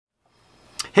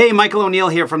Hey, Michael O'Neill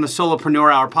here from the Solopreneur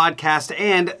Hour podcast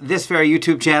and this very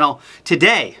YouTube channel.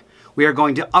 Today, we are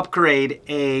going to upgrade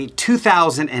a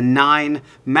 2009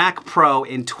 Mac Pro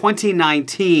in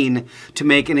 2019 to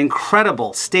make an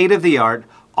incredible state-of-the-art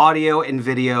audio and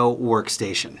video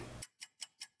workstation.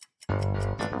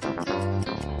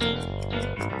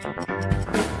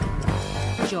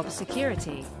 Job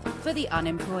security for the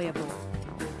unemployable.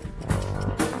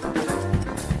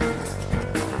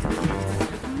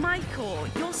 Michael,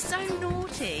 you're so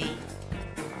naughty.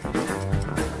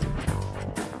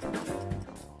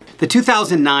 The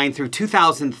 2009 through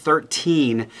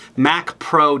 2013 Mac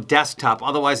Pro desktop,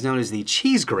 otherwise known as the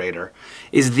cheese grater,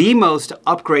 is the most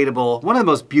upgradable, one of the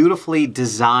most beautifully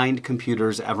designed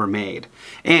computers ever made.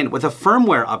 And with a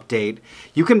firmware update,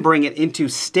 you can bring it into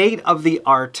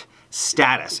state-of-the-art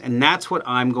status, and that's what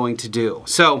I'm going to do.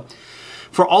 So,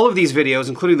 for all of these videos,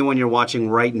 including the one you're watching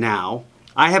right now,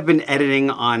 I have been editing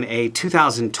on a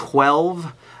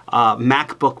 2012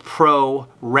 MacBook Pro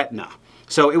Retina.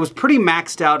 So it was pretty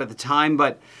maxed out at the time,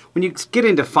 but when you get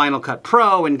into Final Cut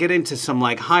Pro and get into some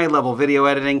like high-level video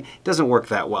editing, it doesn't work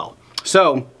that well.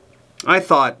 So I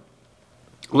thought,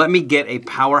 let me get a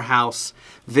powerhouse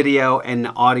video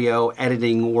and audio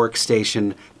editing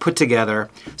workstation put together.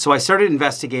 So I started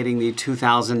investigating the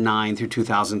 2009 through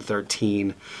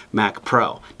 2013 Mac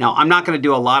Pro. Now, I'm not going to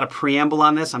do a lot of preamble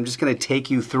on this. I'm just going to take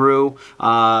you through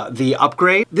the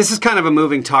upgrade. This is kind of a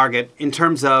moving target in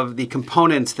terms of the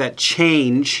components that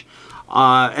change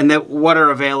and what are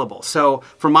available. So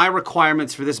for my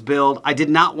requirements for this build, I did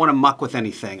not want to muck with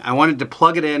anything. I wanted to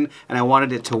plug it in and I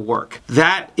wanted it to work.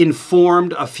 That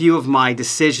informed a few of my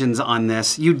decisions on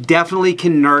this. You definitely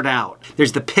can nerd out.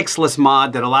 There's the Pixeless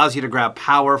mod that allows you to grab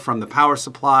power from the power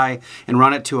supply and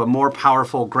run it to a more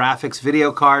powerful graphics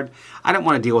video card. I don't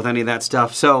want to deal with any of that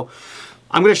stuff. So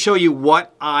I'm going to show you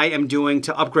what I am doing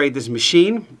to upgrade this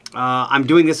machine. I'm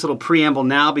doing this little preamble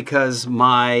now because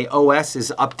my OS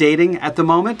is updating at the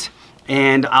moment,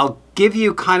 and I'll give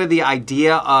you kind of the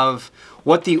idea of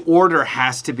what the order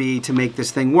has to be to make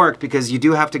this thing work, because you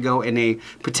do have to go in a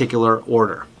particular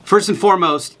order. First and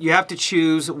foremost, you have to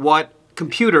choose what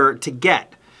computer to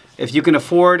get. If you can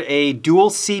afford a dual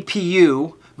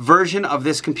CPU version of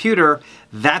this computer,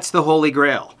 that's the holy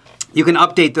grail. You can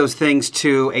update those things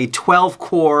to a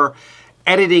 12-core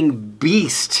editing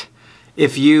beast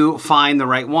if you find the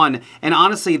right one. And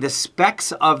honestly, the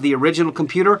specs of the original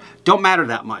computer don't matter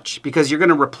that much, because you're going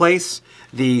to replace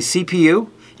the CPU,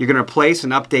 you're going to replace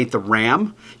and update the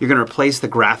RAM, you're going to replace the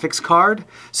graphics card.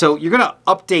 So you're going to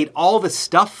update all the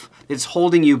stuff that's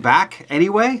holding you back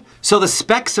anyway. So the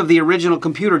specs of the original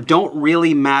computer don't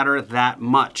really matter that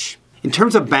much. In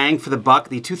terms of bang for the buck,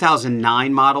 the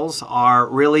 2009 models are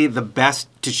really the best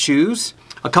to choose.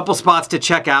 A couple spots to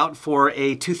check out for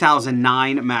a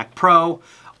 2009 Mac Pro.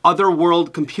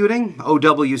 Otherworld Computing,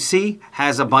 OWC,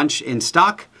 has a bunch in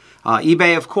stock.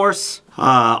 eBay, of course.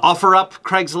 OfferUp,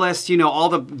 Craigslist, you know, all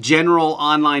the general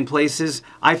online places.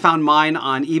 I found mine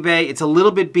on eBay. It's a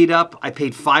little bit beat up. I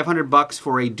paid $500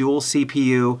 for a dual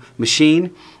CPU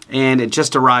machine, and it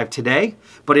just arrived today.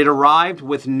 But it arrived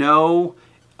with no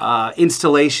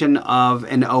installation of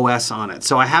an OS on it.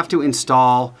 So I have to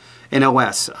install an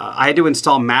OS. I had to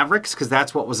install Mavericks because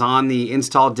that's what was on the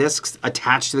install discs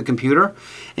attached to the computer.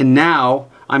 And now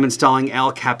I'm installing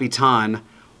El Capitan.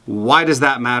 Why does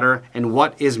that matter? And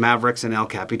what is Mavericks and El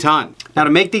Capitan? Now,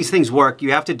 to make these things work,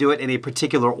 you have to do it in a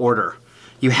particular order.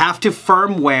 You have to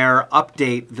firmware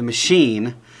update the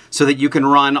machine so that you can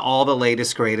run all the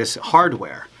latest, greatest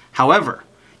hardware. However,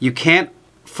 you can't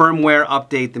firmware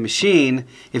update the machine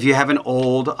if you have an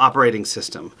old operating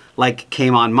system, like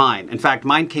came on mine. In fact,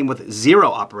 mine came with 0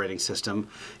 operating system.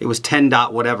 It was 10.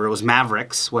 Whatever, it was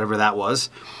Mavericks, whatever that was.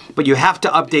 But you have to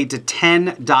update to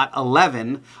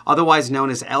 10.11, otherwise known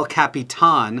as El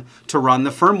Capitan, to run the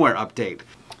firmware update.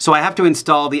 So I have to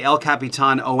install the El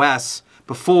Capitan OS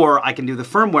before I can do the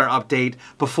firmware update,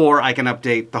 before I can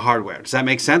update the hardware. Does that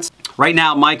make sense? Right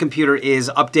now, my computer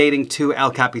is updating to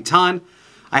El Capitan.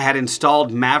 I had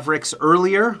installed Mavericks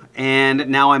earlier, and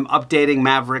now I'm updating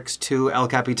Mavericks to El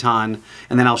Capitan,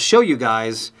 and then I'll show you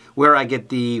guys where I get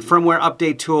the firmware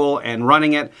update tool and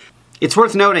running it. It's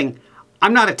worth noting,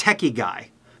 I'm not a techie guy.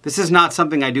 This is not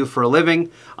something I do for a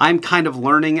living. I'm kind of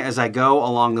learning as I go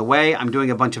along the way. I'm doing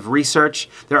a bunch of research.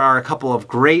 There are a couple of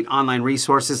great online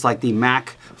resources like the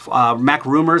Mac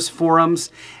Rumors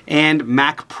forums and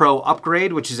Mac Pro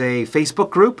Upgrade, which is a Facebook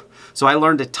group. So I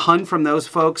learned a ton from those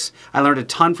folks. I learned a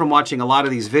ton from watching a lot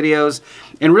of these videos.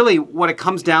 And really what it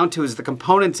comes down to is the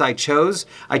components I chose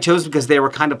because they were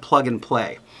kind of plug and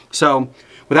play. So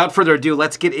without further ado,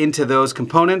 let's get into those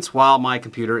components while my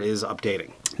computer is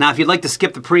updating. Now, if you'd like to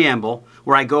skip the preamble,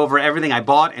 where I go over everything I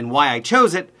bought and why I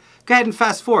chose it, go ahead and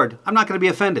fast forward. I'm not going to be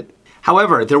offended.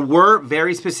 However, there were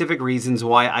very specific reasons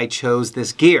why I chose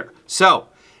this gear. So,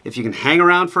 if you can hang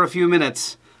around for a few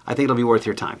minutes, I think it'll be worth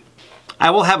your time.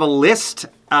 I will have a list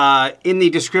in the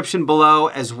description below,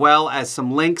 as well as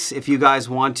some links if you guys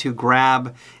want to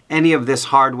grab any of this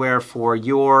hardware for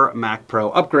your Mac Pro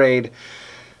upgrade.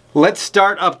 Let's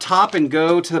start up top and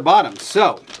go to the bottom.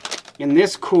 So, in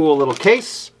this cool little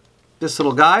case, this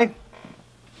little guy,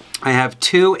 I have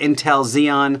two Intel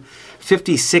Xeon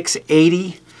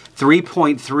 5680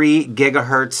 3.3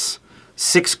 gigahertz,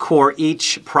 6-core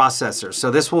each processors. So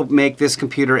this will make this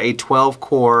computer a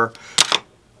 12-core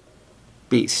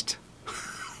beast.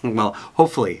 Well,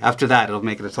 hopefully, after that, it'll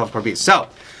make it a 12-core beast. So,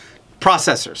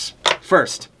 processors,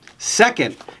 first.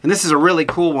 Second, and this is a really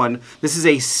cool one, this is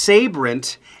a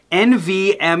Sabrent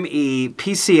NVMe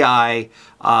PCI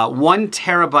 1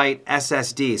 terabyte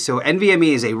SSD. So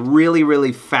NVMe is a really,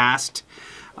 really fast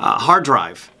hard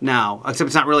drive now, except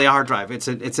it's not really a hard drive, it's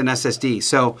an SSD.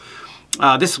 So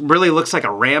this really looks like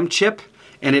a RAM chip,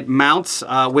 and it mounts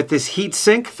with this heat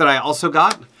sink that I also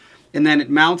got. And then it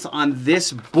mounts on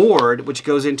this board, which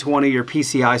goes into one of your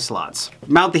PCI slots.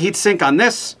 Mount the heatsink on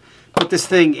this, put this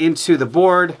thing into the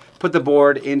board, put the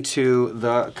board into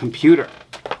the computer.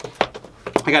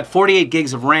 I got 48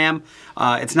 gigs of RAM.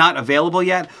 It's not available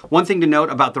yet. One thing to note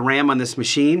about the RAM on this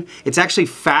machine, it's actually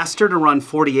faster to run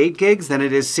 48 gigs than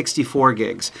it is 64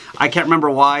 gigs. I can't remember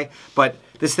why, but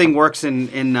this thing works in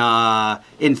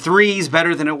threes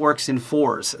better than it works in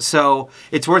fours. So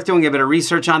it's worth doing a bit of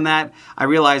research on that. I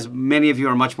realize many of you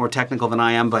are much more technical than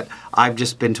I am, but I've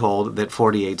just been told that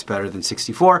 48 is better than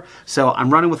 64. So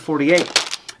I'm running with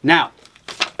 48. Now,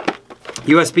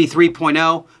 USB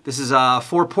 3.0, this is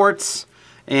 4 ports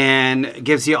and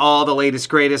gives you all the latest,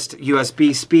 greatest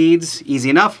USB speeds. Easy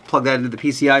enough, plug that into the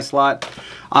PCI slot.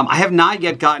 I have not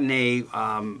yet gotten a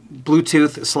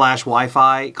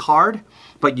Bluetooth/Wi-Fi card,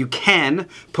 but you can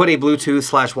put a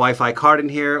Bluetooth/Wi-Fi card in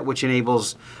here, which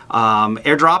enables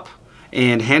AirDrop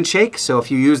and Handshake. So if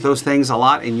you use those things a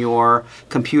lot in your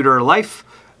computer life,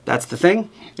 that's the thing.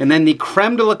 And then the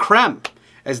creme de la creme,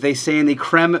 as they say in the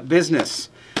creme business,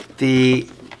 the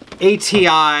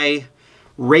ATI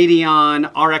Radeon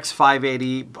RX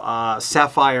 580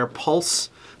 Sapphire Pulse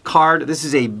card. This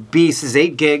is a beast. This is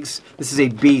 8 gigs. This is a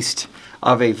beast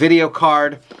of a video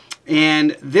card.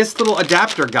 And this little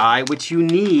adapter guy, which you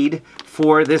need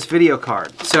for this video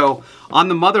card. So on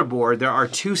the motherboard, there are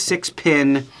 2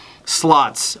 6-pin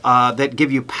slots that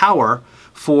give you power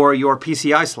for your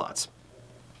PCI slots.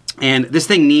 And this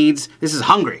thing needs, this is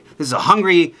hungry. This is a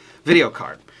hungry video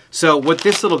card. So what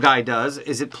this little guy does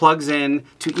is it plugs in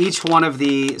to each one of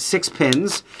the 6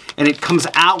 pins, and it comes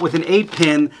out with an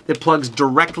 8-pin that plugs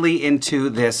directly into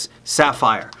this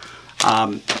Sapphire.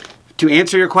 To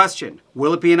answer your question,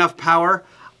 will it be enough power?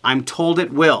 I'm told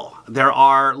it will. There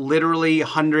are literally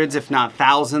hundreds, if not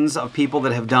thousands, of people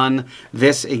that have done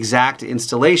this exact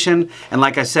installation. And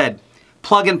like I said,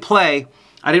 plug and play.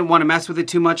 I didn't want to mess with it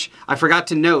too much. I forgot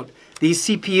to note, these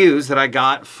CPUs that I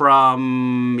got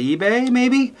from eBay,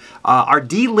 maybe, are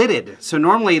de-lidded. So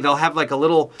normally they'll have like a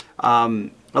little, I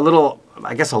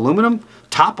guess, aluminum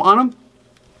top on them.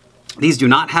 These do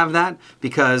not have that,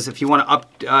 because if you want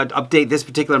to update this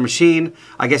particular machine,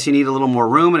 I guess you need a little more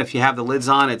room, and if you have the lids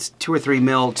on, it's 2 or 3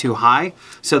 mil too high.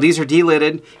 So these are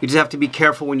de-lidded. You just have to be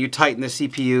careful when you tighten the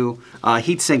CPU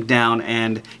heatsink down,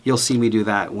 and you'll see me do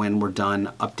that when we're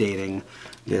done updating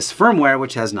this firmware,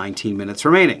 which has 19 minutes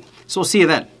remaining. So we'll see you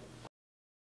then.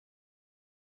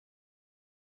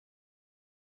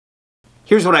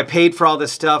 Here's what I paid for all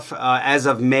this stuff as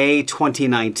of May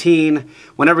 2019.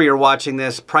 Whenever you're watching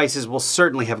this, prices will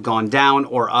certainly have gone down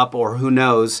or up, or who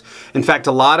knows. In fact,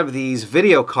 a lot of these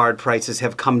video card prices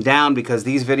have come down because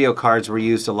these video cards were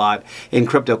used a lot in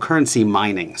cryptocurrency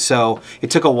mining. So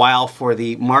it took a while for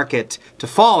the market to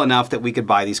fall enough that we could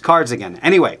buy these cards again.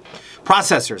 Anyway,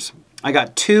 processors. I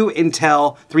got 2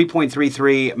 Intel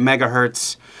 3.33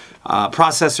 megahertz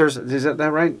processors. Is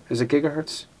that right? Is it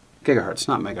gigahertz? Gigahertz,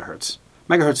 not megahertz.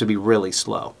 Megahertz would be really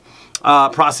slow.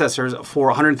 Processors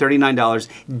for $139,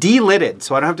 de-lidded,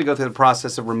 so I don't have to go through the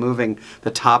process of removing the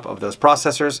top of those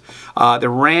processors. The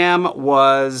RAM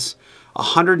was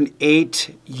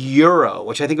 108 euro,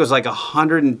 which I think was like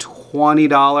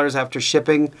 $120 after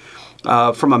shipping,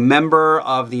 from a member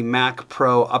of the Mac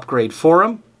Pro Upgrade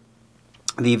forum.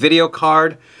 The video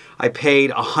card I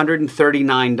paid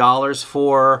 $139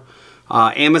 for,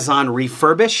 Amazon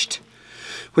refurbished,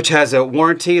 which has a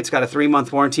warranty. It's got a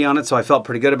 3-month warranty on it, so I felt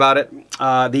pretty good about it.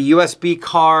 The USB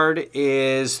card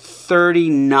is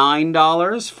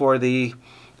 $39 for the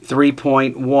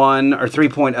 3.1 or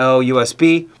 3.0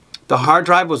 USB. The hard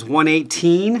drive was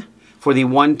 118 for the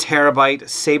 1 terabyte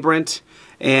Sabrent,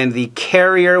 and the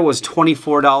carrier was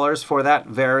 $24 for that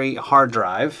very hard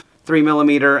drive.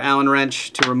 3mm Allen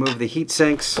wrench to remove the heat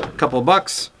sinks, a couple of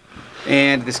bucks.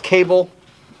 And this cable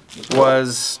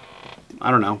was,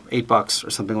 I don't know, $8 or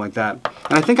something like that.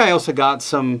 And I think I also got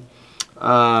some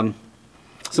thermal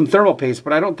paste,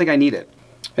 but I don't think I need it.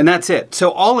 And that's it.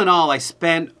 So all in all, I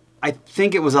spent, I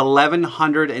think it was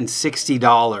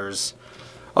 $1,160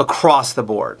 across the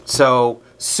board. So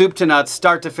soup to nuts,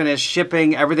 start to finish,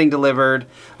 shipping, everything delivered,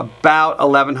 about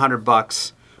 1,100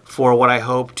 bucks for what I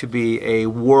hope to be a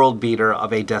world beater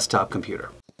of a desktop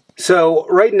computer. So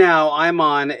right now I'm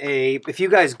on a, if you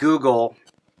guys Google,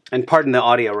 and pardon the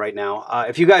audio right now,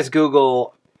 if you guys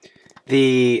Google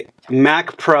the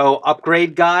Mac Pro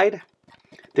Upgrade Guide,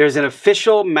 there's an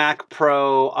official Mac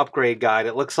Pro Upgrade Guide.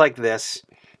 It looks like this,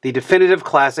 the definitive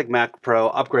classic Mac Pro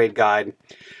Upgrade Guide.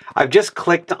 I've just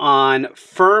clicked on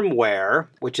firmware,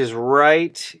 which is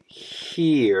right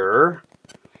here,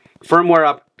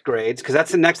 firmware upgrades, because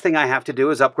that's the next thing I have to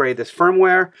do is upgrade this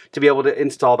firmware to be able to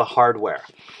install the hardware.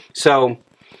 So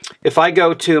if I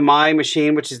go to my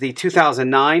machine, which is the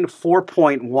 2009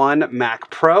 4.1 Mac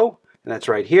Pro, and that's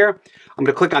right here, I'm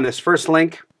going to click on this first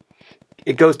link.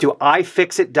 It goes to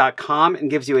ifixit.com and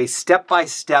gives you a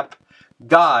step-by-step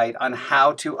guide on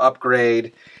how to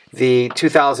upgrade the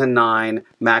 2009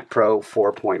 Mac Pro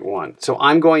 4.1. So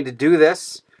I'm going to do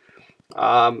this.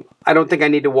 I don't think I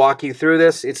need to walk you through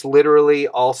this. It's literally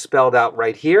all spelled out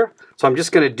right here. So I'm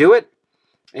just going to do it.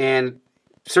 And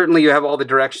certainly you have all the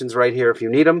directions right here if you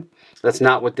need them. That's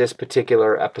not what this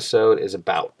particular episode is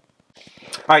about.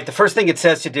 All right, the first thing it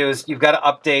says to do is you've got to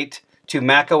update to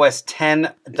Mac OS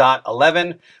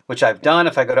 10.11, which I've done.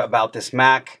 If I go to About This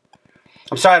Mac,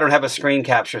 I'm sorry I don't have a screen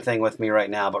capture thing with me right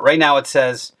now, but right now it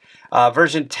says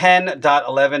version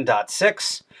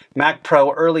 10.11.6, Mac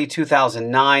Pro early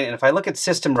 2009, and if I look at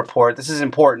system report, this is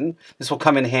important, this will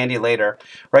come in handy later.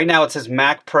 Right now it says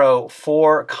Mac Pro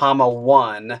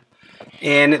 4.1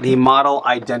 in the model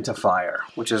identifier,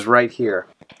 which is right here.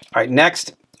 All right,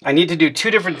 next, I need to do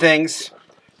two different things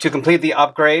to complete the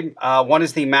upgrade. One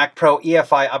is the Mac Pro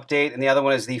EFI update, and the other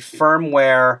one is the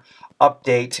firmware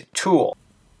update tool.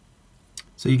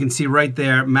 So you can see right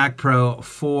there, Mac Pro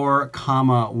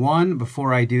 4.1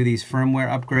 before I do these firmware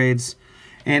upgrades.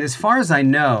 And as far as I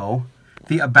know,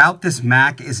 the About This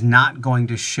Mac is not going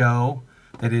to show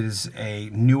that it is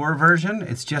a newer version.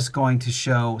 It's just going to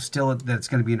show still that it's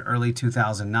going to be in early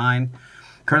 2009.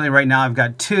 Currently right now I've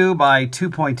got 2 by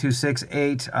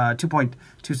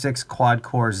 2.26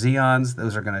 quad-core Xeons.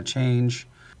 Those are going to change.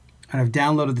 And I've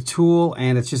downloaded the tool,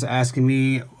 and it's just asking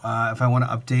me if I want to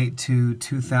update to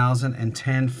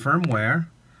 2010 firmware,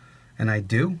 and I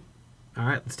do. All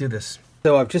right, let's do this.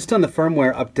 So I've just done the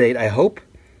firmware update, I hope,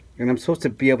 and I'm supposed to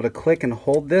be able to click and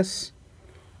hold this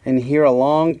and hear a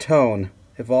long tone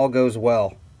if all goes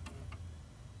well.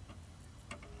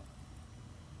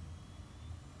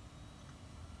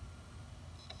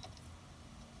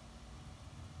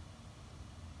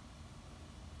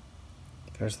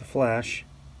 There's the flash.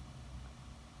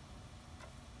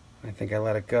 I think I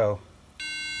let it go.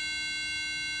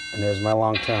 And there's my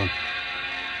long tone.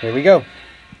 Here we go. All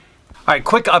right,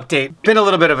 quick update. Been a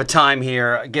little bit of a time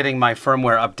here getting my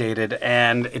firmware updated,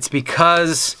 and it's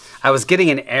because I was getting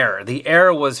an error. The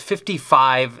error was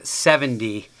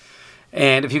 5570.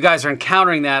 And if you guys are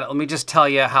encountering that, let me just tell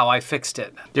you how I fixed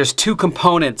it. There's two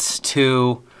components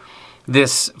to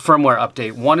this firmware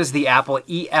update. One is the Apple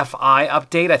EFI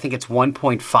update. I think it's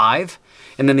 1.5.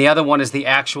 And then the other one is the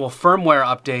actual firmware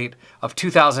update of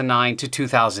 2009 to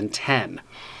 2010.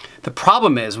 The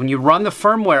problem is when you run the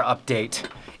firmware update,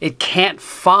 it can't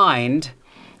find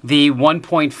the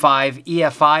 1.5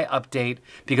 EFI update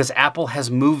because Apple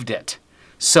has moved it.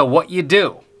 So what you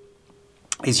do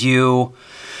is you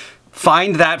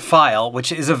find that file,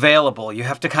 which is available. You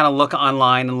have to kind of look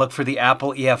online and look for the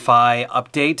Apple EFI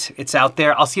update. It's out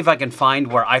there. I'll see if I can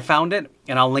find where I found it,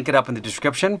 and I'll link it up in the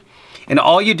description. And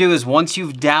all you do is once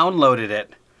you've downloaded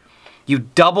it, you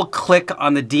double click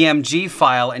on the DMG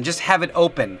file and just have it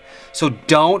open. So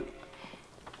don't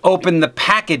open the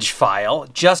package file,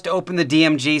 just open the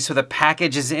DMG so the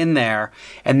package is in there,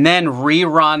 and then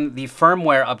rerun the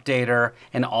firmware updater,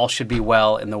 and all should be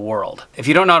well in the world. If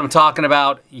you don't know what I'm talking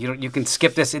about, you can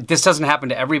skip this. This doesn't happen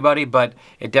to everybody, but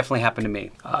it definitely happened to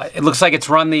me. It looks like it's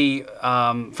run the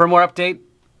firmware update.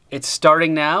 It's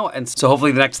starting now, and so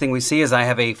hopefully the next thing we see is I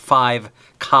have a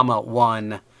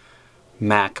 5.1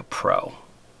 Mac Pro.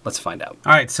 Let's find out.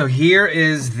 All right, so here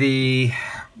is the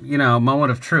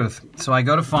moment of truth. So I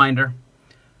go to Finder,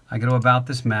 I go to About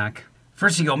This Mac.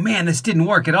 First you go, man, this didn't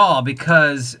work at all,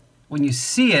 because when you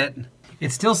see it,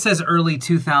 it still says early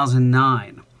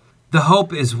 2009. The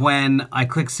hope is when I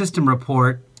click System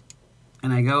Report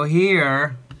and I go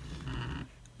here,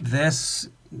 this,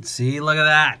 see, look at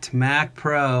that, Mac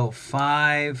Pro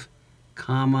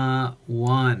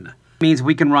 5,1. Means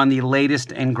we can run the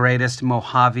latest and greatest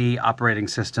Mojave operating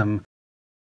system.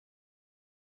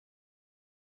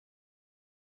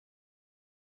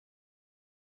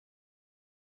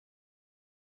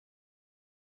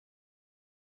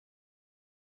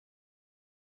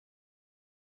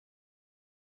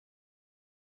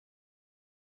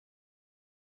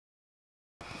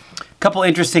 Couple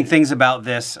interesting things about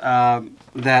this,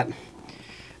 that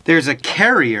there's a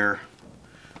carrier,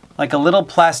 like a little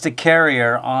plastic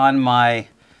carrier on my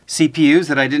CPUs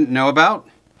that I didn't know about.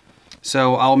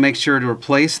 So I'll make sure to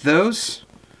replace those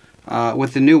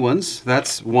with the new ones.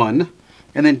 That's one.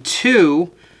 And then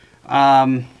two,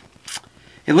 it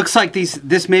looks like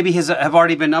this maybe have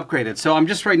already been upgraded. So I'm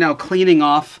just right now cleaning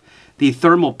off the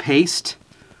thermal paste,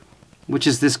 which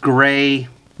is this gray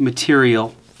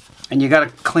material. And you got to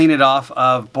clean it off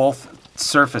of both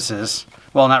surfaces.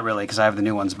 Well, not really, because I have the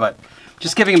new ones, but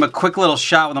just giving them a quick little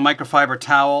shot with a microfiber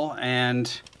towel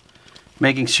and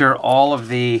making sure all of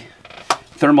the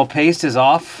thermal paste is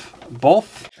off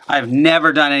both. I've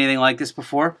never done anything like this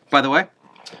before, by the way.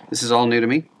 This is all new to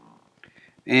me.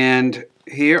 And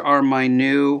here are my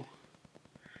new,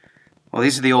 well,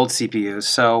 these are the old CPUs.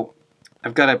 So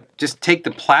I've got to just take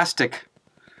the plastic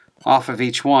off of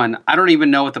each one. I don't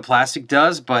even know what the plastic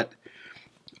does, but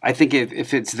I think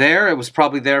if it's there, it was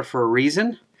probably there for a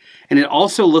reason. And it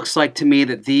also looks like to me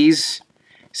that these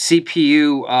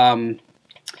CPU, I'm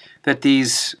going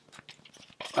to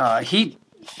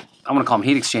call them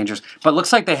heat exchangers, but it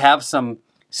looks like they have some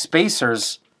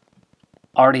spacers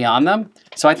already on them.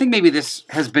 So I think maybe this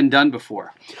has been done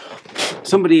before.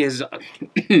 Somebody has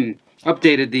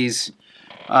updated these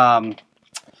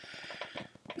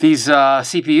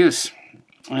CPUs,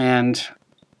 and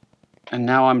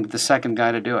now I'm the second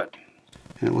guy to do it.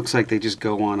 And it looks like they just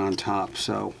go on top,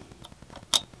 so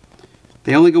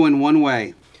they only go in one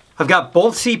way. I've got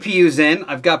both CPUs in,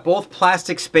 I've got both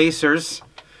plastic spacers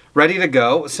ready to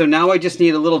go, so now I just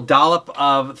need a little dollop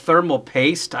of thermal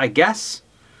paste, I guess,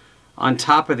 on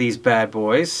top of these bad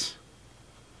boys.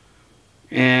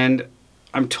 And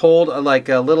I'm told like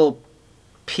a little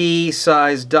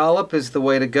pea-sized dollop is the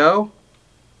way to go,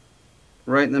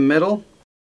 right in the middle.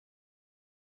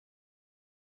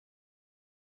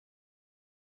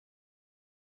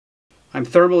 I'm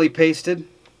thermally pasted.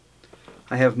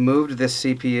 I have moved this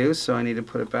CPU, so I need to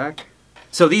put it back.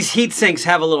 So these heat sinks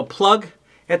have a little plug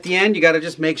at the end. You got to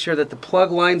just make sure that the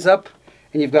plug lines up,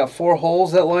 and you've got 4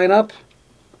 holes that line up,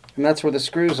 and that's where the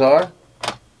screws are.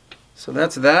 So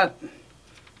that's that.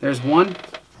 There's one,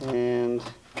 and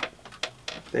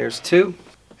there's 2.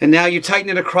 And now you tighten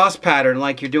it across pattern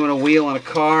like you're doing a wheel on a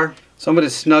car. So I'm going to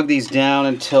snug these down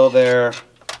until they're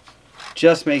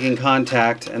just making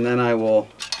contact, and then I will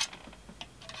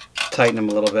tighten them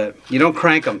a little bit. You don't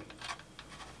crank them.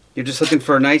 You're just looking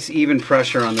for a nice even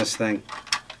pressure on this thing.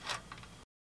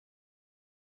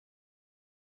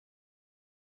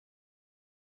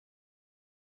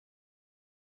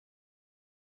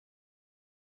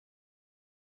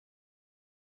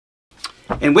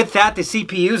 And with that, the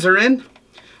CPUs are in.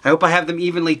 I hope I have them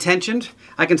evenly tensioned.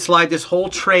 I can slide this whole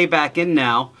tray back in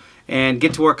now and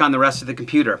get to work on the rest of the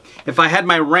computer. If I had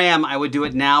my RAM, I would do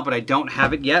it now, but I don't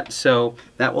have it yet, so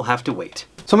that will have to wait.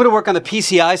 So I'm going to work on the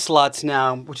PCI slots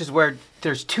now, which is where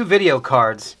there's 2 video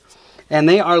cards. And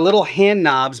they are little hand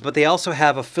knobs, but they also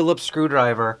have a Phillips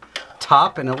screwdriver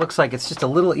top, and it looks like it's just a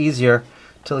little easier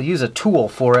to use a tool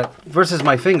for it versus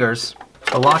my fingers.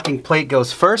 The locking plate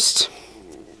goes first,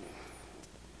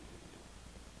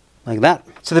 like that.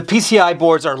 So the PCI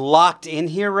boards are locked in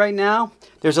here right now.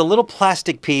 There's a little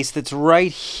plastic piece that's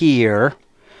right here,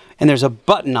 and there's a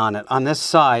button on it on this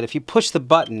side. If you push the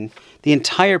button, the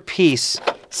entire piece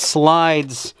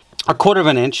slides a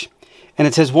 1/4 inch, and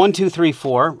it says 1, 2, 3,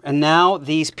 4, and now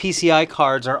these PCI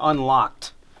cards are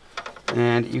unlocked,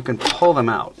 and you can pull them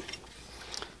out.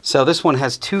 So this one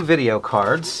has 2 video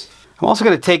cards. I'm also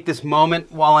going to take this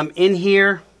moment while I'm in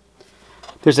here.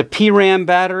 There's a PRAM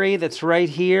battery that's right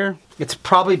here. It's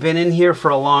probably been in here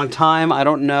for a long time. I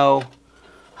don't know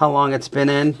how long it's been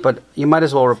in, but you might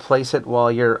as well replace it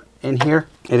while you're in here.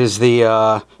 It is the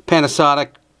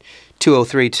Panasonic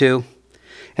 2032,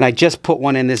 and I just put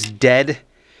one in this dead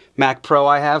Mac Pro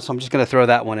I have, so I'm just going to throw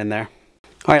that one in there.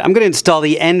 All right, I'm going to install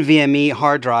the NVMe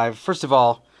hard drive. First of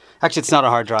all, actually it's not a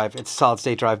hard drive, it's a solid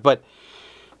state drive, but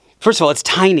First of all, it's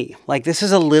tiny. Like, this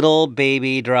is a little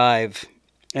baby drive.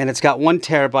 And it's got 1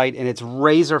 terabyte and it's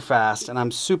razor fast, and I'm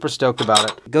super stoked about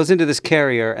it. It goes into this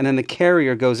carrier, and then the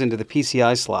carrier goes into the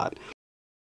PCI slot.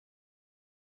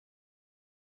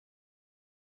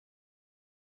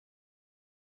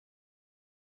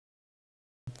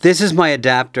 This is my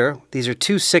adapter. These are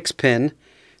 2 6-pin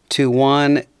to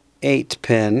 1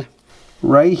 8-pin.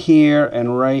 Right here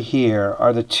and right here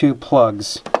are the 2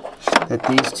 plugs that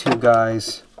these 2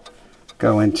 guys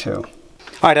go into.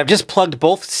 All right, I've just plugged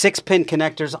both 6-pin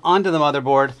connectors onto the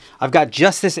motherboard. I've got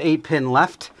just this 8-pin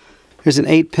left. There's an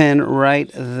 8-pin right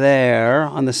there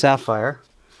on the Sapphire.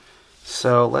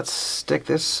 So let's stick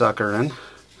this sucker in.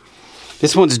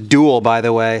 This one's dual, by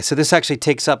the way. So this actually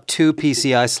takes up 2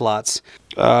 PCI slots.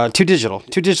 2 digital,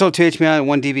 2 HDMI, and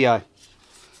 1 DVI.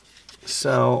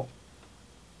 So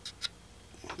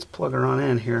let's plug her on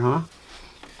in here, huh?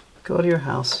 Go to your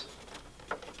house.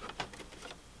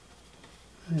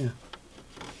 Yeah.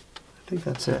 I think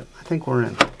that's it. I think we're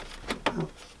in. Oh,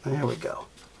 there we go.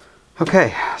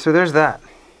 Okay, so there's that.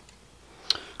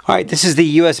 All right, this is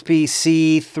the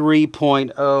USB-C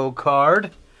 3.0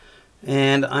 card.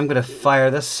 And I'm going to fire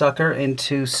this sucker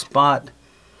into spot,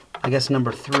 I guess,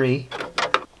 number 3.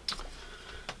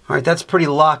 All right, that's pretty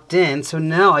locked in. So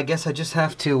now I guess I just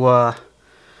have to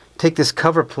take this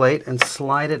cover plate and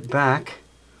slide it back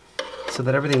so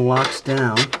that everything locks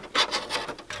down.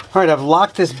 All right, I've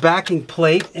locked this backing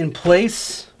plate in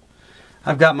place.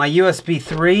 I've got my USB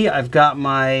 3, I've got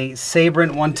my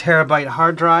Sabrent 1 terabyte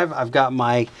hard drive, I've got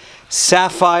my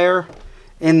Sapphire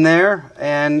in there,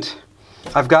 and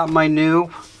I've got my new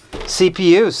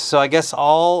CPUs. So I guess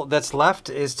all that's left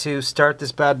is to start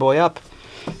this bad boy up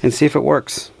and see if it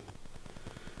works.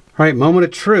 All right, moment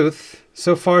of truth.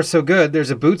 So far so good.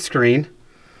 There's a boot screen.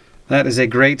 That is a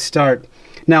great start.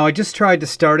 Now, I just tried to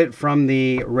start it from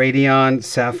the Radeon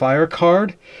Sapphire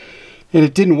card, and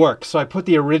it didn't work. So I put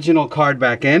the original card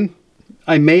back in.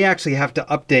 I may actually have to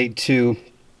update to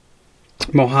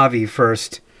Mojave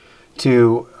first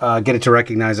to get it to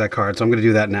recognize that card. So I'm going to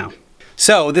do that now.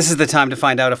 So this is the time to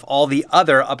find out if all the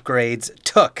other upgrades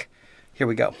took. Here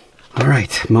we go. All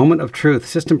right, moment of truth.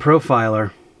 System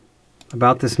profiler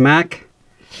about this Mac.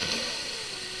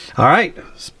 All right,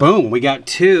 boom, we got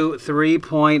 2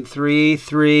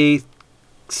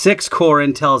 3.336 core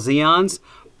Intel Xeons,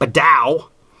 badow.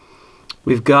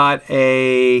 We've got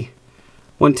a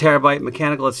 1 terabyte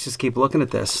mechanical. Let's just keep looking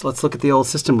at this. Let's look at the old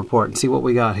system report and see what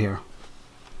we got here.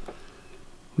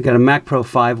 We got a Mac Pro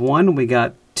 5.1. We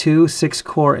got 2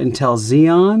 6-core Intel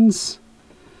Xeons.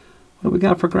 What do we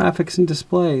got for graphics and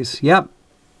displays? Yep,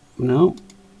 no,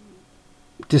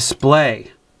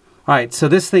 display. All right, so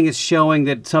this thing is showing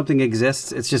that something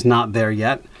exists. It's just not there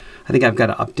yet. I think I've got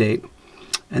to update.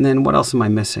 And then what else am I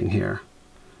missing here?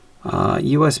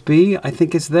 USB, I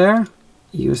think it's there.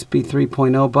 USB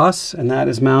 3.0 bus, and that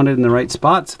is mounted in the right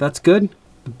spot, so that's good.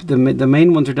 The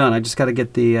main ones are done. I just got to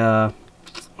get the, I've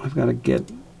got to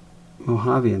get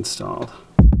Mojave installed.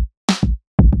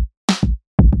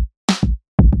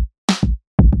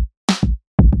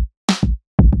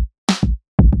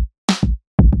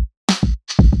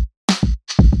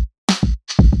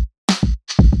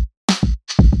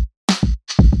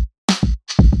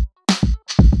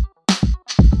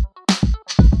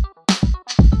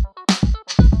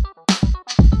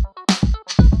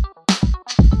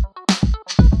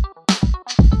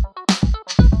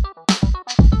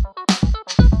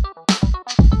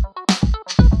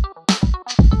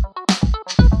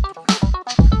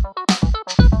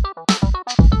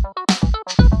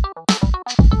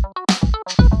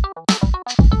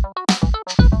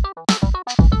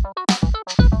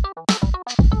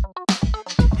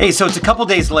 Hey, so it's a couple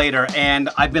days later, and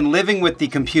I've been living with the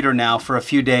computer now for a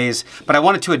few days, but I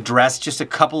wanted to address just a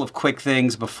couple of quick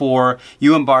things before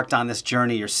you embarked on this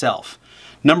journey yourself.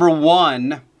 Number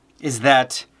one is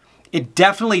that it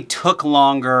definitely took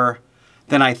longer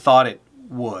than I thought it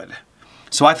would.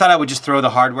 So I thought I would just throw the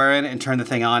hardware in and turn the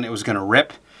thing on. It was gonna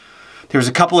rip. There was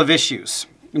a couple of issues.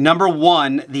 Number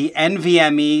one, the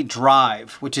NVMe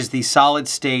drive, which is the solid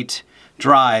state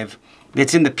drive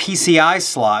that's in the PCI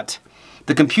slot,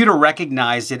 the computer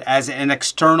recognized it as an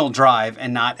external drive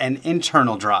and not an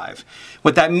internal drive.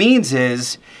 What that means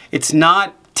is it's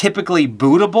not typically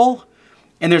bootable,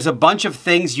 and there's a bunch of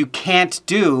things you can't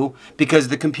do because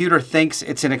the computer thinks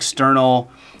it's an external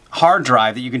hard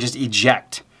drive that you can just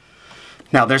eject.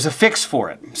 Now, there's a fix for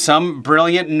it. Some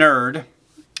brilliant nerd,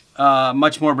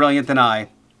 much more brilliant than I,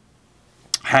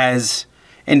 has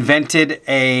invented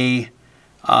a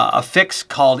fix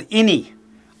called INNIE.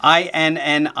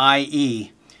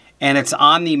 INNIE, and it's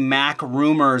on the Mac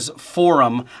Rumors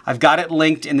forum. I've got it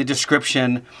linked in the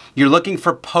description. You're looking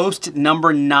for post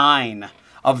number 9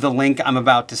 of the link I'm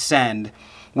about to send,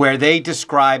 where they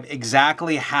describe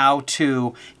exactly how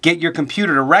to get your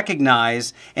computer to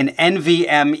recognize an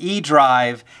NVMe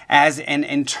drive as an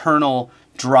internal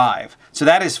drive. So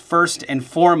that is first and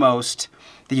foremost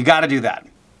that you got to do that.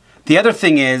 The other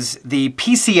thing is the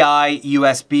PCI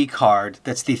USB card,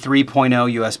 that's the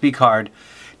 3.0 USB card,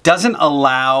 doesn't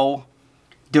allow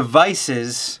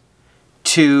devices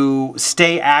to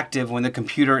stay active when the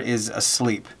computer is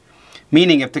asleep.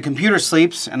 Meaning if the computer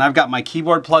sleeps and I've got my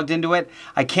keyboard plugged into it,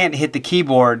 I can't hit the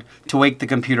keyboard to wake the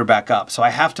computer back up. So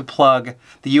I have to plug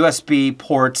the USB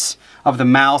ports of the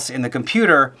mouse in the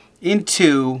computer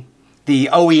into the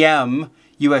OEM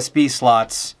USB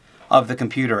slots of the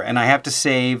computer. And I have to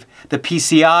save the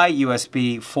PCI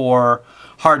USB for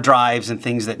hard drives and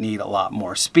things that need a lot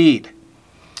more speed.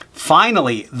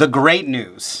 Finally, the great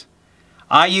news.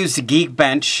 I used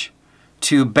Geekbench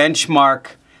to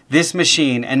benchmark this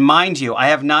machine, and mind you, I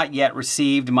have not yet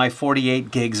received my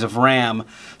 48 gigs of RAM.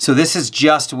 So this is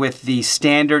just with the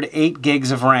standard 8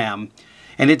 gigs of RAM.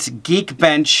 And its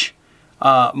Geekbench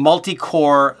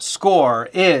multi-core score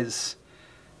is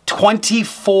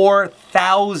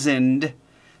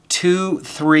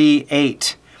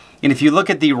 24,238. And if you look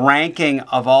at the ranking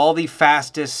of all the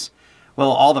fastest,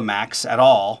 well, all the Macs at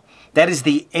all, that is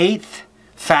the 8th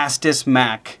fastest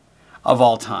Mac of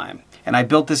all time. And I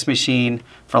built this machine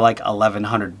for like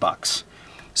 $1,100.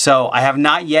 So I have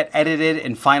not yet edited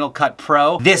in Final Cut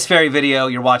Pro. This very video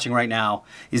you're watching right now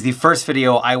is the first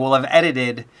video I will have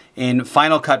edited in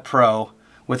Final Cut Pro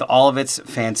with all of its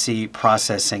fancy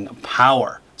processing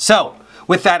power. So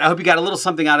with that, I hope you got a little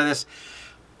something out of this.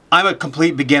 I'm a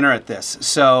complete beginner at this,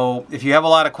 so if you have a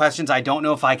lot of questions, I don't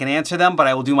know if I can answer them, but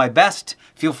I will do my best.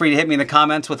 Feel free to hit me in the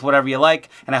comments with whatever you like,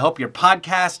 and I hope your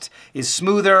podcast is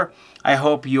smoother. I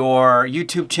hope your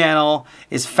YouTube channel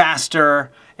is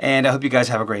faster, and I hope you guys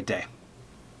have a great day.